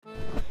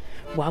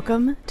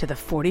Welcome to the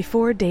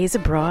 44 Days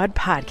Abroad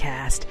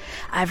podcast.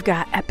 I've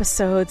got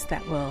episodes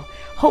that will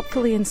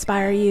hopefully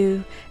inspire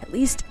you, at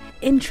least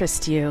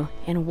interest you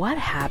in what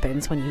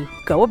happens when you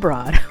go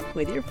abroad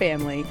with your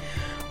family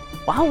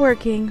while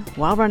working,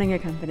 while running a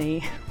company,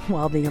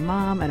 while being a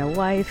mom and a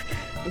wife.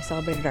 We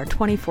celebrated our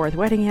 24th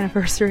wedding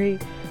anniversary.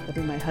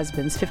 It'll be my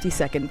husband's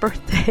 52nd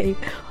birthday,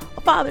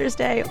 Father's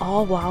Day,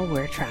 all while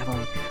we're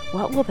traveling.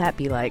 What will that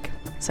be like?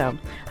 So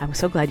I'm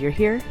so glad you're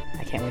here.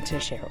 I can't wait to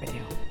share it with you.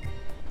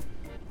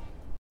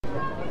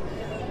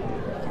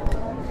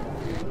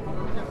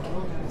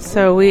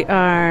 So we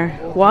are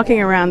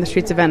walking around the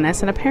streets of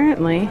Venice, and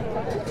apparently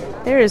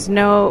there is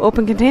no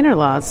open container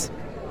laws.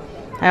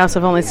 I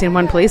also have only seen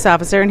one police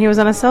officer, and he was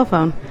on a cell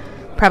phone,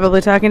 probably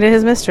talking to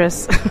his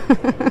mistress.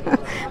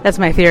 That's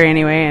my theory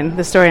anyway, and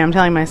the story I'm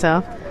telling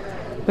myself.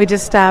 We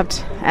just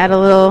stopped at a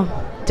little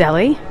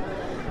deli,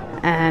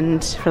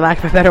 and for lack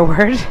of a better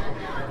word,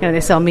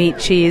 they sell meat,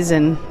 cheese,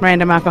 and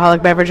random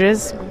alcoholic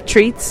beverages,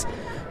 treats.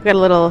 We got a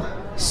little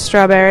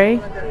strawberry,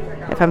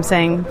 if I'm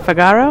saying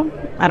Figaro.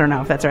 I don't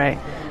know if that's right.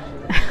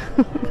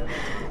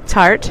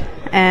 Tart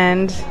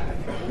and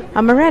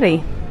a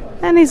Moretti.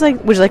 And he's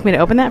like, would you like me to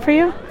open that for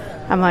you?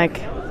 I'm like,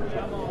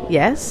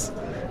 yes,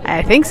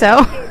 I think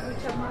so.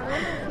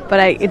 But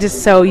I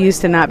just so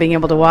used to not being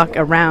able to walk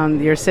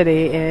around your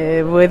city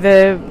with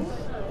a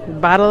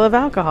bottle of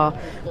alcohol.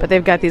 But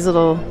they've got these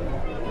little,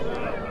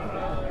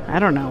 I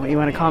don't know what you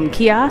want to call them,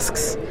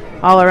 kiosks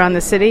all around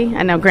the city.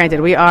 And now, granted,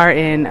 we are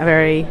in a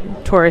very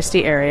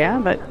touristy area,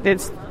 but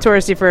it's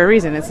touristy for a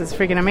reason. It's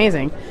freaking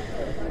amazing.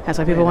 That's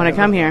why people want to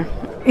come here.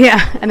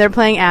 Yeah, and they're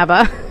playing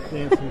ABBA.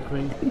 Dancing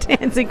Queen.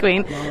 Dancing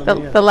Queen.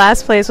 The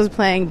last place was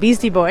playing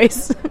Beastie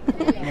Boys.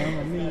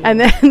 Mamma Mia. And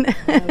then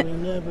I will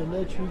never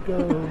let you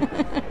go.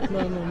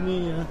 Mamma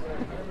Mia.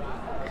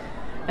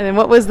 And then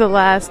what was the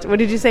last? What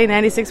did you say?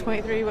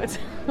 96.3? What's?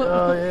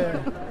 Oh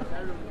yeah.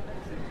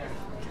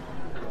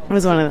 It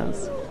was one of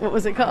those. What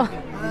was it called?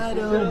 I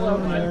don't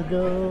wanna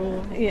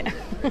go. Yeah.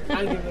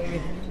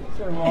 Please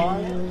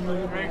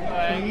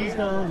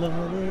don't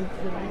let it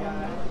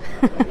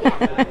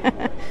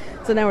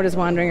So now we're just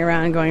wandering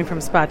around, going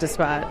from spot to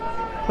spot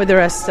with the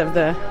rest of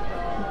the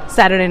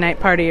Saturday night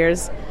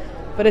partiers.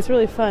 But it's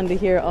really fun to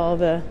hear all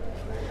the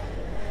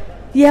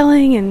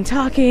yelling and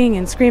talking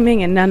and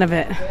screaming, and none of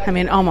it,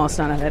 almost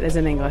none of it, is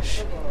in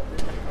English.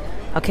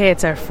 Okay,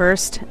 it's our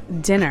first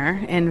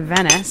dinner in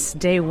Venice,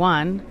 day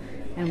one,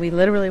 and we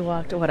literally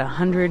walked,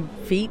 100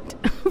 feet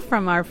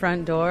from our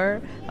front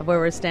door of where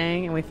we're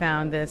staying, and we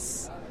found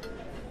this,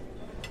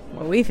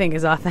 what we think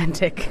is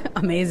authentic,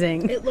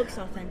 amazing. It looks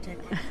authentic.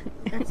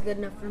 That's good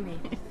enough for me.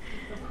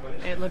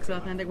 It looks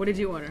authentic. What did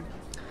you order?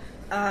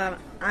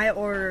 I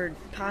ordered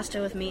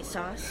pasta with meat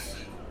sauce.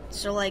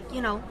 So,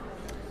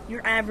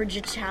 your average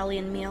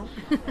Italian meal.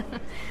 What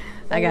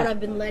I've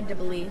been led to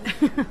believe.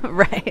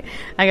 Right.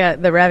 I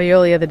got the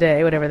ravioli of the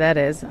day, whatever that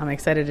is. I'm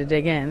excited to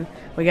dig in.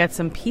 We got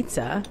some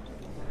pizza,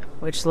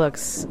 which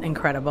looks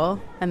incredible.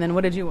 And then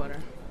what did you order?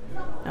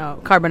 Oh,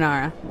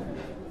 carbonara.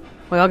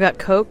 We all got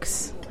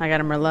Cokes. I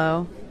got a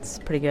Merlot. It's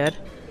pretty good.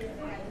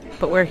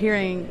 But we're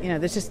hearing,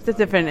 there's just the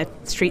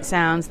different street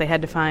sounds. They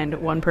had to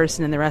find one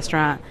person in the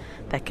restaurant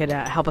that could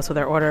help us with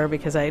our order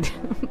because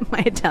my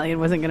Italian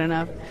wasn't good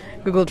enough.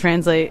 Google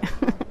Translate.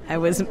 I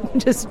was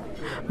just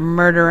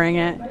murdering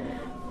it.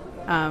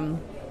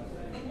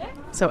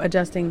 So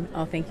adjusting.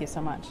 Oh, thank you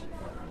so much.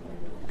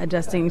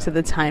 Adjusting to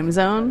the time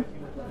zone.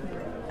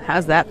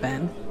 How's that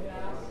been?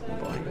 Oh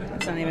boy,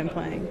 it's not even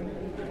playing.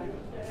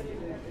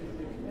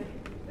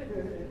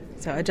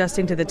 So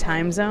adjusting to the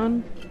time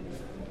zone.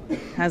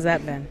 How's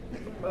that been?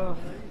 Oh,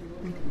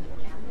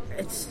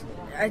 it's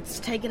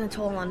taken a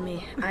toll on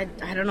me. I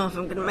don't know if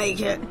I'm gonna make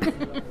it.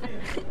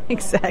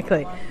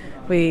 Exactly.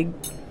 We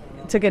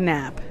took a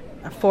nap,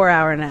 a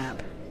 4-hour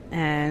nap,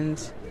 and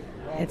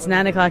it's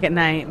 9 o'clock at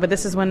night. But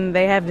this is when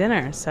they have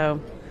dinner, so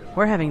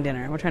we're having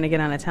dinner. We're trying to get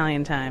on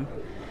Italian time.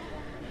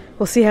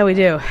 We'll see how we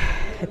do.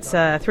 It's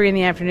 3 in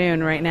the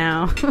afternoon right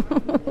now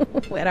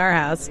at our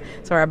house,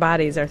 so our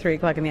bodies are 3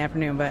 o'clock in the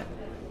afternoon. But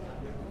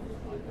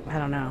I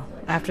don't know.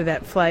 After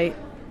that flight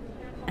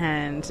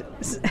and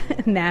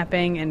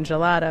napping and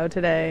gelato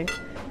today,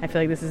 I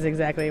feel like this is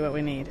exactly what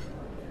we need.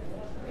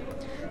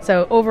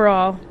 So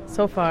overall,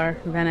 so far,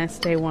 Venice,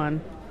 day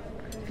one,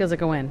 feels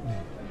like a win.